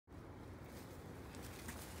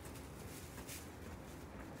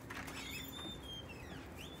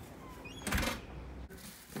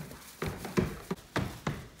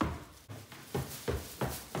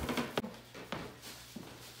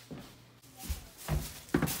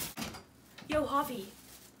Yo, Javi.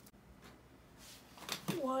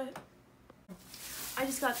 What? I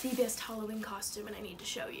just got the best Halloween costume and I need to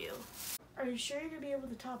show you. Are you sure you're gonna be able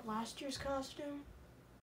to top last year's costume?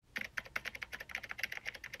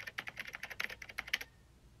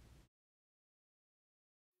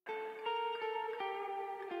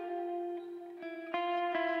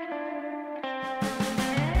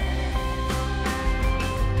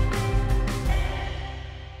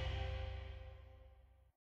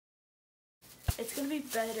 It's gonna be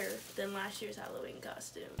better than last year's Halloween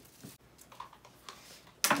costume.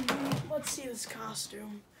 Let's see this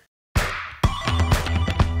costume.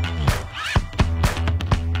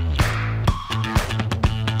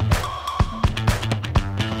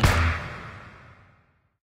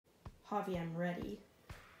 Javi, I'm ready.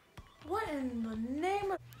 What in the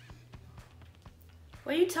name of...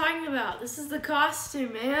 What are you talking about? This is the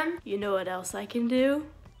costume, man. You know what else I can do?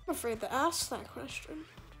 I'm afraid to ask that question.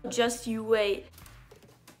 Just you wait.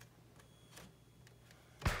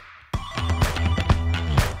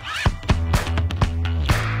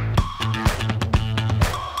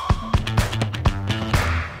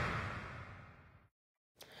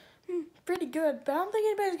 Pretty good, but I don't think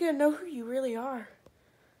anybody's gonna know who you really are.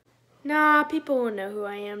 Nah, people will know who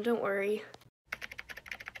I am, don't worry.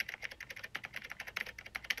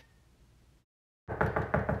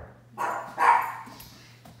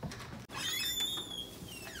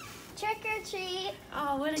 Trick or treat.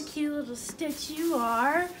 Oh, what a cute little Stitch you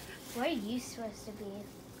are. What are you supposed to be?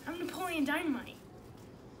 I'm Napoleon Dynamite.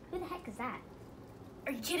 Who the heck is that?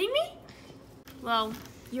 Are you kidding me? Well,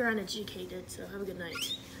 you're uneducated, so have a good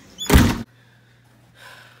night.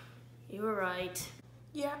 You were right.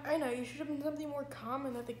 Yeah, I know. You should have been something more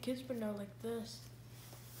common that the kids would know, like this.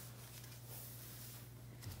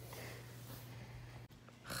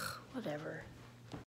 Whatever.